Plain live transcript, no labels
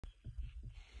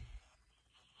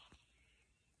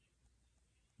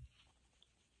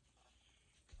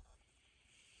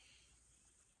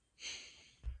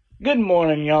Good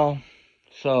morning, y'all.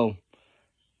 So,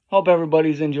 hope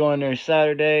everybody's enjoying their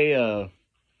Saturday,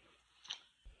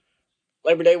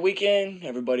 Labor Day weekend.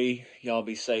 Everybody, y'all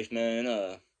be safe, man.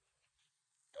 Don't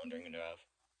drink and drive.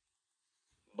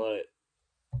 But,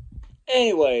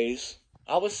 anyways,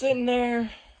 I was sitting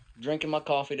there drinking my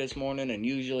coffee this morning, and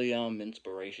usually I'm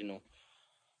inspirational.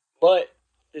 But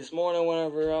this morning,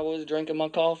 whenever I was drinking my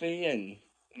coffee and,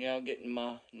 getting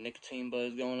my nicotine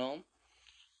buzz going on,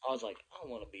 I was like, I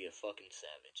want to be a fucking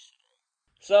savage.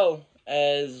 So,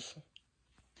 as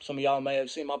some of y'all may have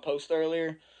seen my post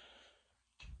earlier,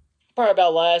 probably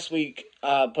about last week,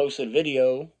 I posted a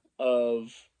video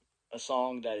of a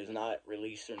song that is not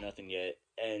released or nothing yet,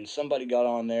 and somebody got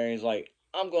on there and he's like,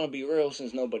 I'm going to be real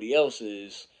since nobody else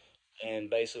is, and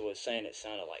basically was saying it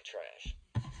sounded like trash.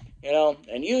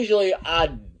 And usually I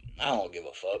don't give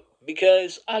a fuck,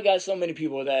 because I got so many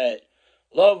people that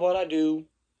love what I do,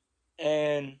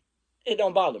 and it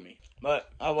don't bother me. But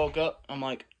I woke up, I'm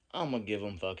like, I'm going to give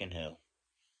them fucking hell.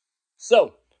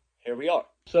 So, here we are.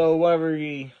 So, whenever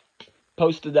he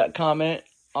posted that comment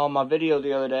on my video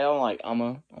the other day, I'm like, I'm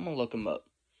gonna look him up.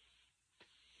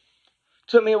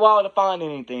 Took me a while to find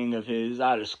anything of his.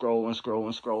 I had to scroll through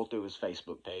his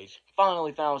Facebook page.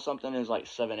 Finally found something that was like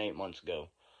 7-8 months ago.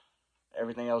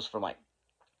 Everything else from like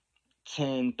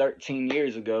 10, 13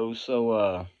 years ago.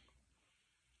 So,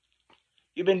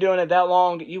 you've been doing it that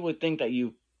long, you would think that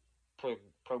you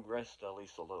progressed at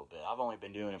least a little bit. I've only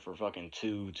been doing it for fucking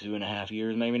 2.5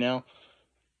 years maybe now.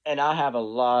 And I have a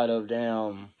lot of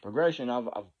damn progression. I've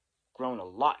grown a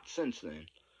lot since then.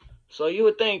 So you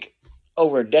would think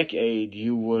over a decade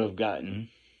you would have gotten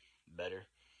better.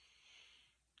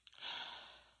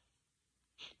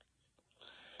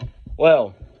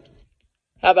 Well,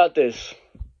 how about this?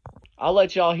 I'll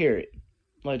let y'all hear it.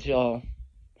 Let y'all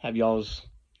have y'all's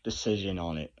decision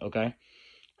on it, okay?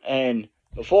 And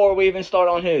before we even start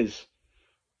on his,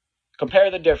 compare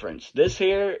the difference. This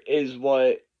here is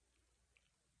what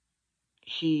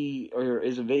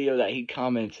is a video that he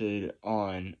commented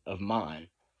on of mine.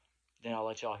 Then I'll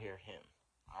let y'all hear him.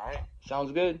 Alright?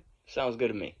 Sounds good? Sounds good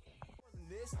to me.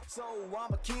 So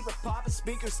I'ma keep it poppin',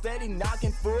 speaker steady,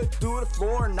 knocking foot through the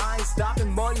floor, and I ain't stopping.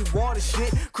 Muddy water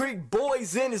shit, Creek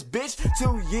boys in this bitch.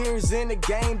 2 years in the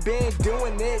game, been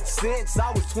doing it since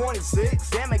I was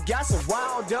 26. Damn it, got some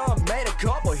wild dumb, made a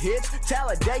couple hits.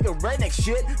 Talladega redneck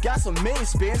shit, got some mini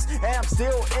spins, and I'm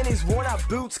still in these worn out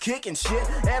boots kicking shit.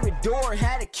 Every door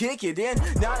had to kick it in,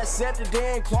 not accepted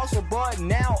in closer, but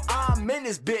now I'm in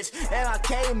this bitch. And I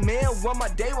came in with my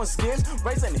day one skins,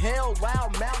 raising hell,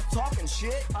 loud mouth talking shit.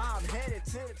 I'm headed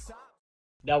to the top.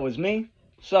 That was me.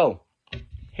 So,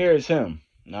 here's him.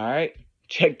 Alright?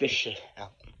 Check this shit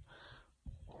out.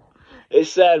 It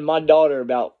said my daughter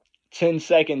about 10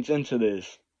 seconds into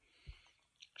this.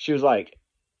 She was like,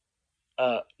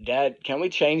 Dad, can we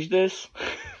change this?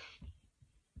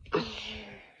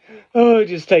 Oh,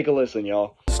 just take a listen,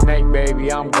 y'all. Snake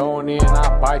baby, I'm going in,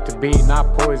 I bite the beat,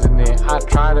 not poison it. I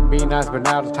try to be nice, but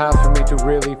now the time's for me to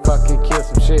really fucking kill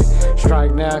some shit.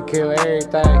 Strike now, kill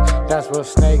everything, that's what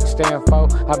snakes stand for.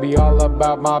 I be all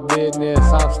about my business,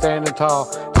 I'm standing tall,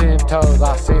 10 toes.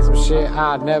 I seen some shit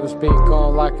I never speak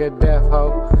on like a deaf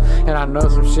hoe. And I know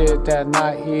some shit that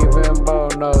not even Bo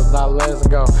knows. Now let's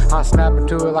go, I snap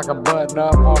into it like a button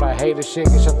up. All that hater shit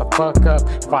can shut the fuck up.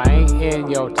 If I ain't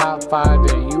in your top 5,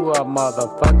 then you a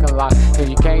motherfucking lie. And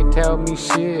you can't tell me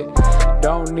shit,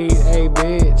 don't need a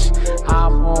bitch.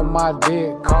 I'm on my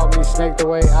dick, call me snake the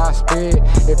way I spit.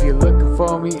 If you're looking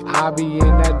for me, I be in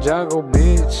that jungle,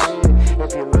 bitch.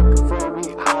 If you're looking for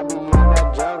me, I be in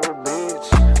that jungle,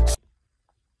 bitch.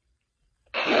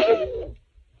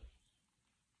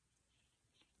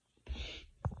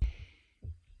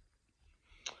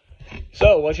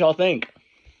 So, what y'all think?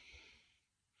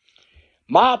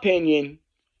 My opinion,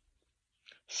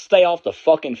 stay off the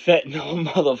fucking fentanyl,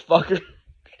 motherfucker.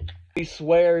 He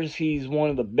swears he's one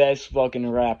of the best fucking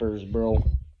rappers, bro.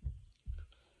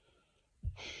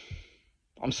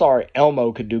 I'm sorry,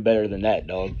 Elmo could do better than that,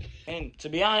 dog. And to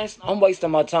be honest, I'm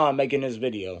wasting my time making this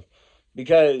video,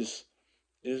 because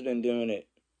he's been doing it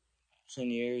 10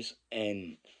 years,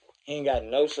 and he ain't got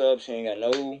no subs, he ain't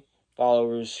got no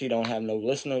followers, he don't have no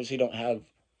listeners, he don't have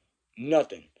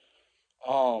nothing.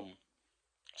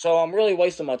 So I'm really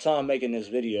wasting my time making this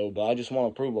video, but I just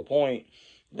want to prove a point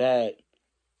that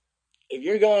if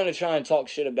you're going to try and talk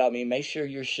shit about me, make sure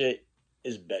your shit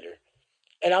is better.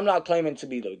 And I'm not claiming to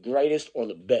be the greatest or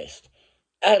the best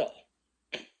at all.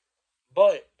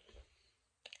 But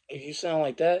if you sound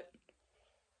like that,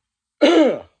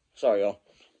 sorry, y'all,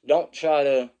 don't try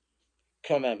to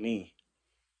come at me,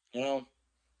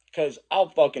 because I'll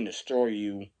fucking destroy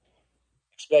you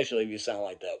Especially if you sound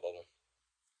like that, Bubble.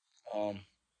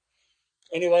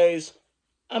 Anyways,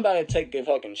 I'm about to take a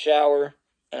fucking shower,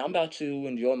 and I'm about to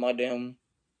enjoy my damn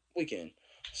weekend.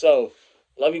 So,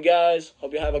 love you guys.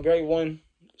 Hope you have a great one.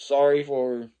 Sorry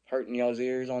for hurting y'all's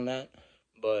ears on that.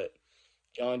 But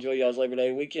y'all enjoy y'all's Labor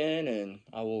Day weekend, and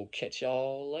I will catch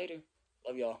y'all later.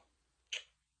 Love y'all.